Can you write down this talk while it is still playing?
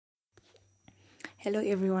Hello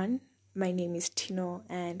everyone, my name is Tino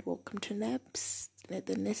and welcome to NAPS,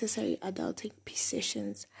 the Necessary Adulting Peace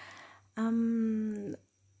Sessions. As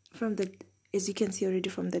you can see already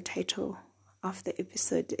from the title of the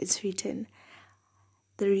episode, it's written,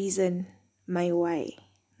 The Reason, My Why.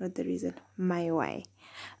 Not the reason, my why.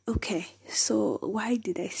 Okay, so why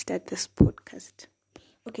did I start this podcast?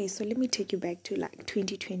 Okay, so let me take you back to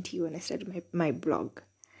 2020 when I started my blog.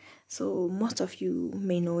 So most of you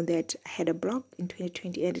may know that I had a blog in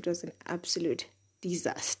 2020 and it was an absolute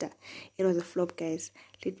disaster. It was a flop, guys.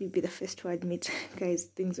 Let me be the first to admit, guys,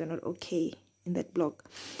 things were not okay in that blog.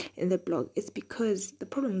 It's because the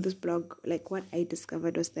problem with this blog, like what I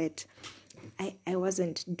discovered was that I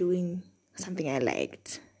wasn't doing something I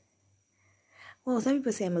liked. Well, some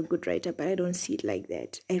people say I'm a good writer, but I don't see it like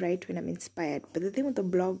that. I write when I'm inspired. But the thing with the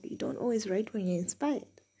blog, you don't always write when you're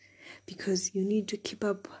inspired, because you need to keep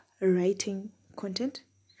up writing content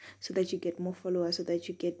so that you get more followers, so that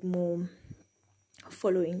you get more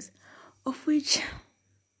followings, of which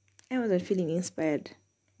I wasn't feeling inspired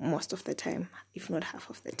most of the time, if not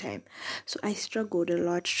half of the time. So I struggled a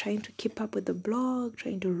lot trying to keep up with the blog,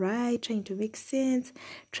 trying to write, trying to make sense,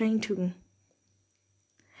 generally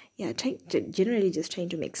just trying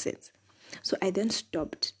to make sense. So I then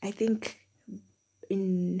stopped. I think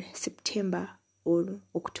in September or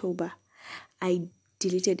October, I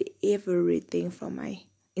deleted everything from my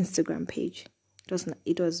Instagram page.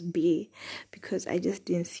 It was bare because I just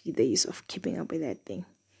didn't see the use of keeping up with that thing.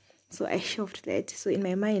 So I shelved that. So in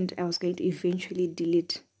my mind, I was going to eventually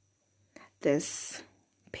delete this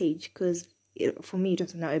page because for me it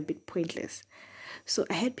was now a bit pointless. So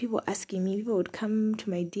I had people asking me, people would come to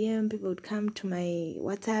my DM, people would come to my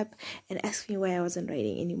WhatsApp and ask me why I wasn't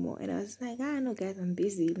writing anymore. And I was like, no guys, I'm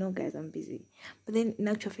busy. But then in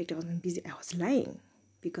actual fact, I wasn't busy. I was lying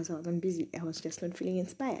because I wasn't busy. I was just not feeling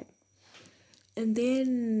inspired. And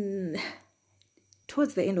then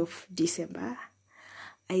towards the end of December,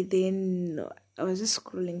 I was just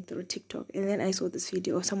scrolling through TikTok and then I saw this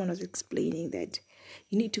video. Someone was explaining that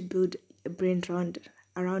you need to build a brand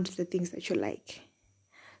around the things that you like.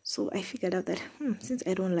 So I figured out that since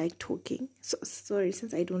I don't like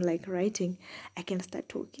since I don't like writing, I can start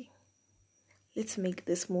talking. Let's make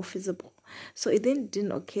this more feasible. So it then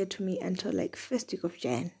didn't occur to me until first week of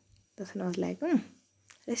Jan. That's when I was like,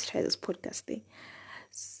 let's try this podcast thing.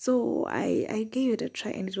 So I gave it a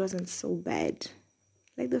try and it wasn't so bad.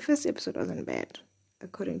 The first episode wasn't bad,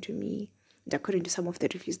 according to me. And according to some of the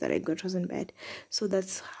reviews that I got, wasn't bad. So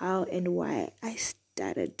that's how and why I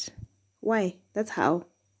started. Why? That's how.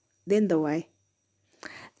 Then the why.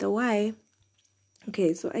 The why.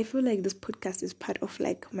 Okay, so I feel like this podcast is part of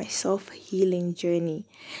my self-healing journey.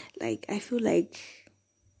 I feel I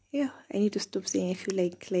need to stop saying I feel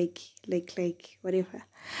like whatever.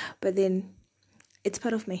 But then it's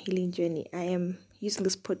part of my healing journey. I am using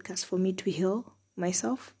this podcast for me to heal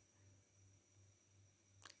myself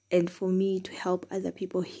and for me to help other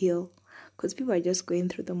people heal, because people are just going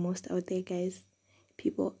through the most out there, guys.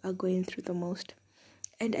 People are going through the most.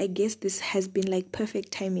 And I guess this has been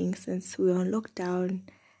perfect timing since we're on lockdown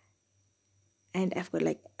and I've got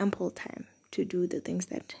ample time to do the things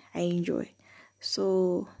that I enjoy.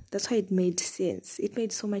 So that's why it made sense. It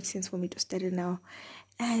made so much sense for me to start it now.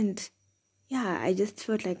 And I just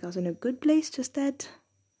felt like I was in a good place to start.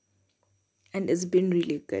 And it's been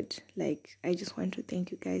really good. I just want to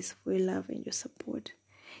thank you guys for your love and your support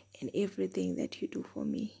and everything that you do for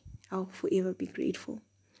me. I'll forever be grateful.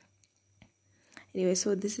 Anyway,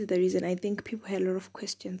 so this is the reason. I think people had a lot of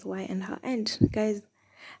questions, why and how. And guys,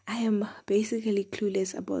 I am basically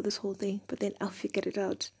clueless about this whole thing, but then I'll figure it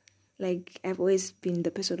out. I've always been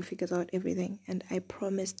the person who figures out everything, and I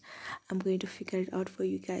promised I'm going to figure it out for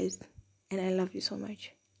you guys. And I love you so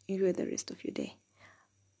much. Enjoy the rest of your day.